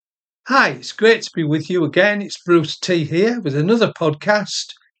Hi, it's great to be with you again. It's Bruce T here with another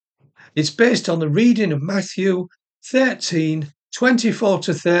podcast. It's based on the reading of Matthew 13, 24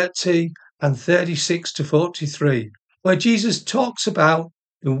 to 30 and 36 to 43, where Jesus talks about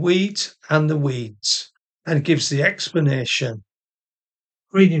the wheat and the weeds and gives the explanation.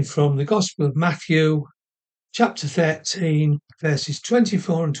 Reading from the Gospel of Matthew, chapter 13, verses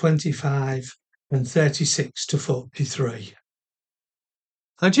 24 and 25 and 36 to 43.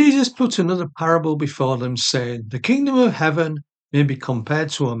 And Jesus put another parable before them, saying, The kingdom of heaven may be compared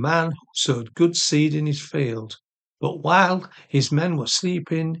to a man who sowed good seed in his field. But while his men were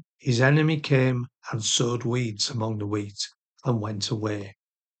sleeping, his enemy came and sowed weeds among the wheat and went away.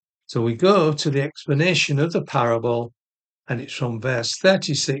 So we go to the explanation of the parable, and it's from verse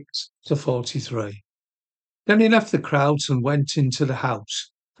 36 to 43. Then he left the crowds and went into the house,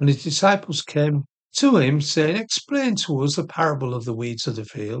 and his disciples came to him, saying, Explain to us the parable of the weeds of the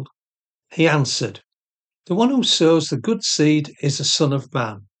field. He answered, The one who sows the good seed is the Son of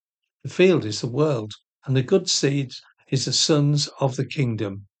Man. The field is the world, and the good seed is the sons of the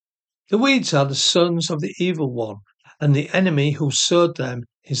kingdom. The weeds are the sons of the evil one, and the enemy who sowed them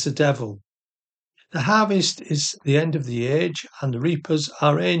is the devil. The harvest is the end of the age, and the reapers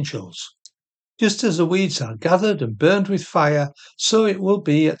are angels. Just as the weeds are gathered and burned with fire, so it will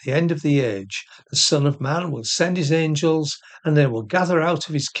be at the end of the age. The Son of Man will send his angels, and they will gather out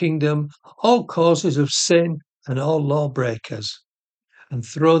of his kingdom all causes of sin and all lawbreakers, and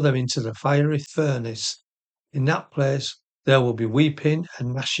throw them into the fiery furnace. In that place there will be weeping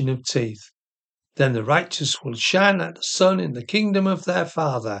and gnashing of teeth. Then the righteous will shine like the sun in the kingdom of their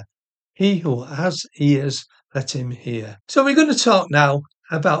Father. He who has ears, let him hear. So we're going to talk now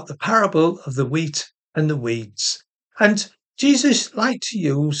about the parable of the wheat and the weeds. And Jesus liked to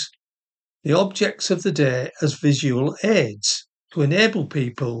use the objects of the day as visual aids to enable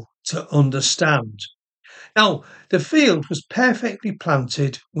people to understand. Now, the field was perfectly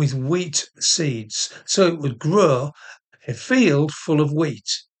planted with wheat seeds, so it would grow a field full of wheat.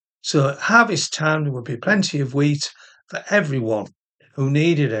 So at harvest time, there would be plenty of wheat for everyone who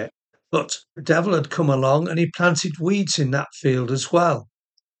needed it. But the devil had come along and he planted weeds in that field as well,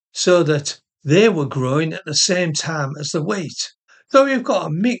 so that they were growing at the same time as the wheat. So you've got a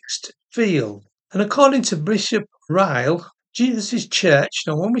mixed field. And according to Bishop Ryle, Jesus' church,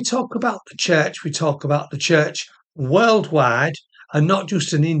 now when we talk about the church, we talk about the church worldwide and not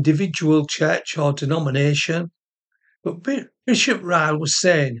just an individual church or denomination. But Bishop Ryle was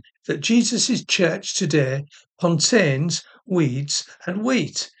saying that Jesus' church today contains weeds and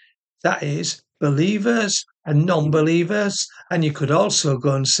wheat. That is, believers and non-believers, and you could also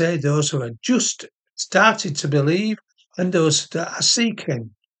go and say those who are just started to believe and those that are seeking.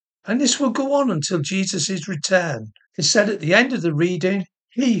 And this will go on until Jesus' return. It said at the end of the reading,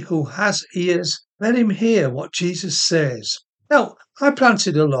 He who has ears, let him hear what Jesus says. Now, I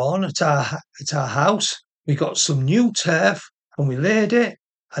planted a lawn at our house. We got some new turf and we laid it,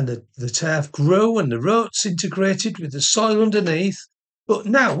 and the turf grew and the roots integrated with the soil underneath. But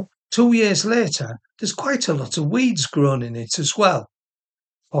now, 2 years later, there's quite a lot of weeds grown in it as well,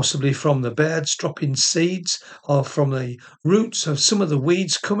 possibly from the birds dropping seeds or from the roots of some of the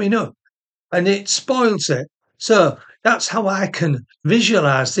weeds coming up, and it spoils it. So that's how I can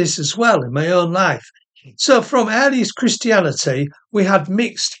visualize this as well in my own life. So from earliest Christianity, we had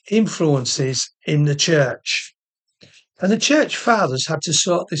mixed influences in the church. And the church fathers had to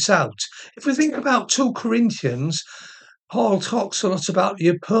sort this out. If we think about 2 Corinthians, Paul talks a lot about the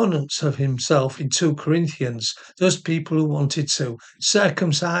opponents of himself in 2 Corinthians, those people who wanted to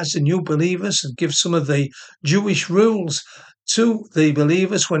circumcise the new believers and give some of the Jewish rules to the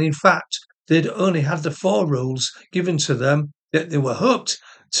believers when in fact they'd only had the 4 rules given to them that they were hoped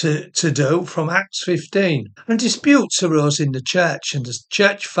to do from Acts 15. And disputes arose in the church, and the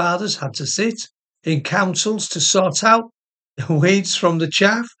church fathers had to sit in councils to sort out the weeds from the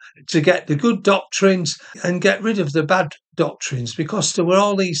chaff, to get the good doctrines and get rid of the bad doctrines, because there were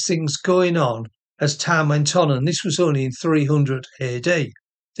all these things going on as time went on, and this was only in 300 AD.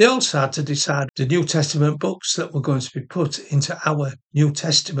 They also had to decide the New Testament books that were going to be put into our New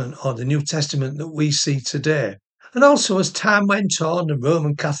Testament, or the New Testament that we see today. And also as time went on, the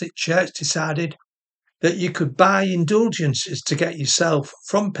Roman Catholic Church decided that you could buy indulgences to get yourself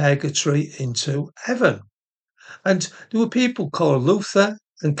from purgatory into heaven. And there were people called Luther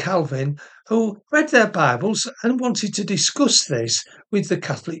and Calvin who read their Bibles and wanted to discuss this with the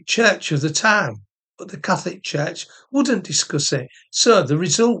Catholic Church of the time. But the Catholic Church wouldn't discuss it. So the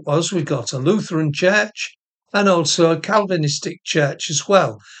result was we got a Lutheran church and also a Calvinistic church as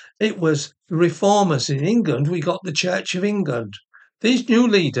well. It was the Reformers in England. We got the Church of England. These new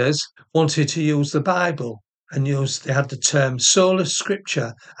leaders wanted to use the Bible and they had the term sola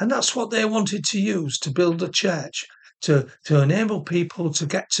scriptura, and that's what they wanted to use to build a church, to enable people to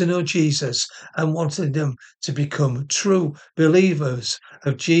get to know Jesus, and wanted them to become true believers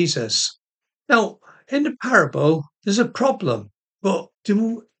of Jesus. Now, in the parable, there's a problem, but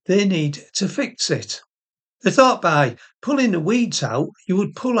do they need to fix it? They thought by pulling the weeds out, you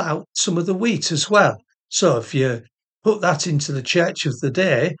would pull out some of the wheat as well. So if you put that into the church of the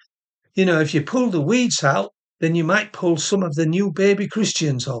day, if you pull the weeds out, then you might pull some of the new baby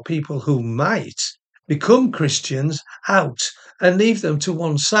Christians or people who might become Christians out and leave them to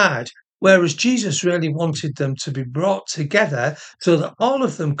one side. Whereas Jesus really wanted them to be brought together so that all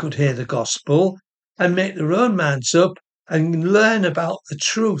of them could hear the gospel and make their own minds up and learn about the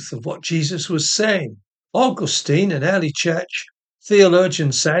truth of what Jesus was saying. Augustine, an early church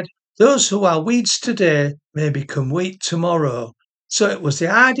theologian, said, "Those who are weeds today may become wheat tomorrow." So it was the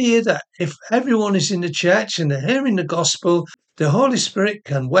idea that if everyone is in the church and they're hearing the gospel, the Holy Spirit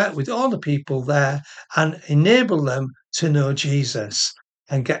can work with all the people there and enable them to know Jesus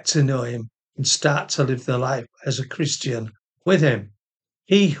and get to know him and start to live their life as a Christian with him.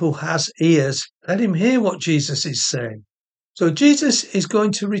 He who has ears, let him hear what Jesus is saying. So Jesus is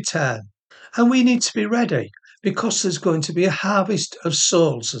going to return, and we need to be ready, because there's going to be a harvest of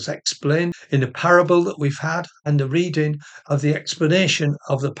souls, as explained in the parable that we've had and the reading of the explanation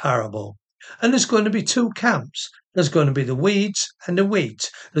of the parable. And there's going to be two camps. There's going to be the weeds and the wheat.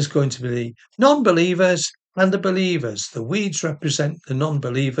 There's going to be the non-believers and the believers. The weeds represent the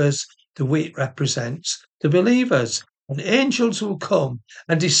non-believers. The wheat represents the believers. And angels will come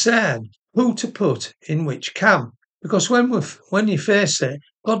and discern who to put in which camp. Because when you face it,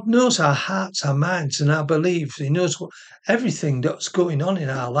 God knows our hearts, our minds, and our beliefs. He knows everything that's going on in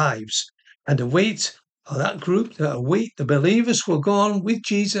our lives. And the wheat, or that group that are wheat, the believers, will go on with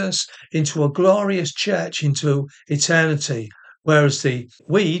Jesus into a glorious church, into eternity. Whereas the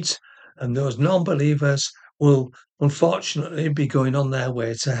weeds and those non-believers will unfortunately be going on their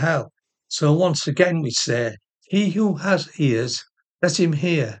way to hell. So once again we say, he who has ears, let him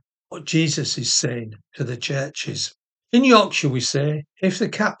hear what Jesus is saying to the churches. In Yorkshire, we say, if the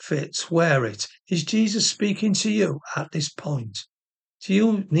cap fits, wear it. Is Jesus speaking to you at this point? Do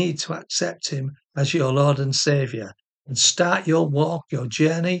you need to accept him as your Lord and Saviour and start your walk, your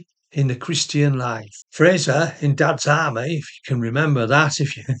journey in the Christian life? Fraser in Dad's Army, if you can remember that,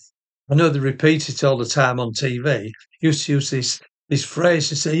 I know they repeat it all the time on TV, used to use this phrase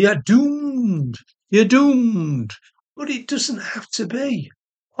to say, you're doomed, you're doomed. But it doesn't have to be.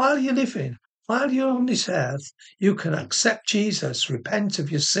 While you're living, while you're on this earth, you can accept Jesus, repent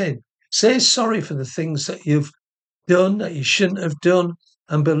of your sin, say sorry for the things that you've done that you shouldn't have done,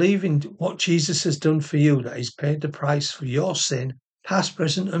 and believe in what Jesus has done for you, that he's paid the price for your sin, past,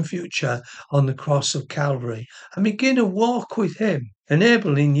 present, and future, on the cross of Calvary, and begin a walk with him,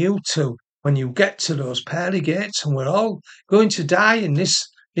 enabling you to, when you get to those pearly gates, and we're all going to die in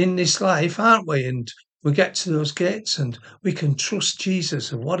this life, aren't we? And we get to those gates and we can trust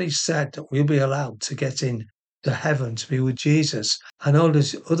Jesus and what he said, that we'll be allowed to get in to heaven to be with Jesus and all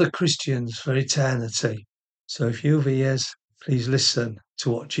those other Christians for eternity. So if you've ears, please listen to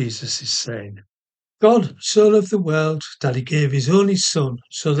what Jesus is saying. God so loved the world that he gave his only Son,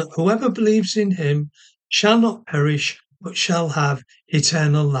 so that whoever believes in him shall not perish, but shall have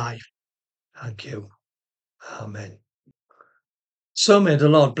eternal life. Thank you. Amen. So may the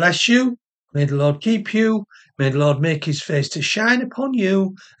Lord bless you. May the Lord keep you. May the Lord make his face to shine upon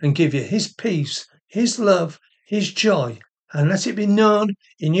you and give you his peace, his love, his joy. And let it be known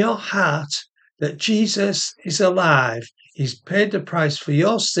in your heart that Jesus is alive. He's paid the price for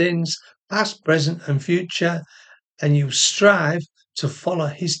your sins, past, present, and future. And you strive to follow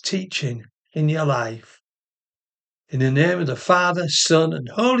his teaching in your life. In the name of the Father, Son, and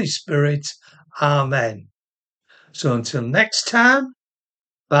Holy Spirit. Amen. So until next time,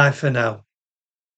 bye for now.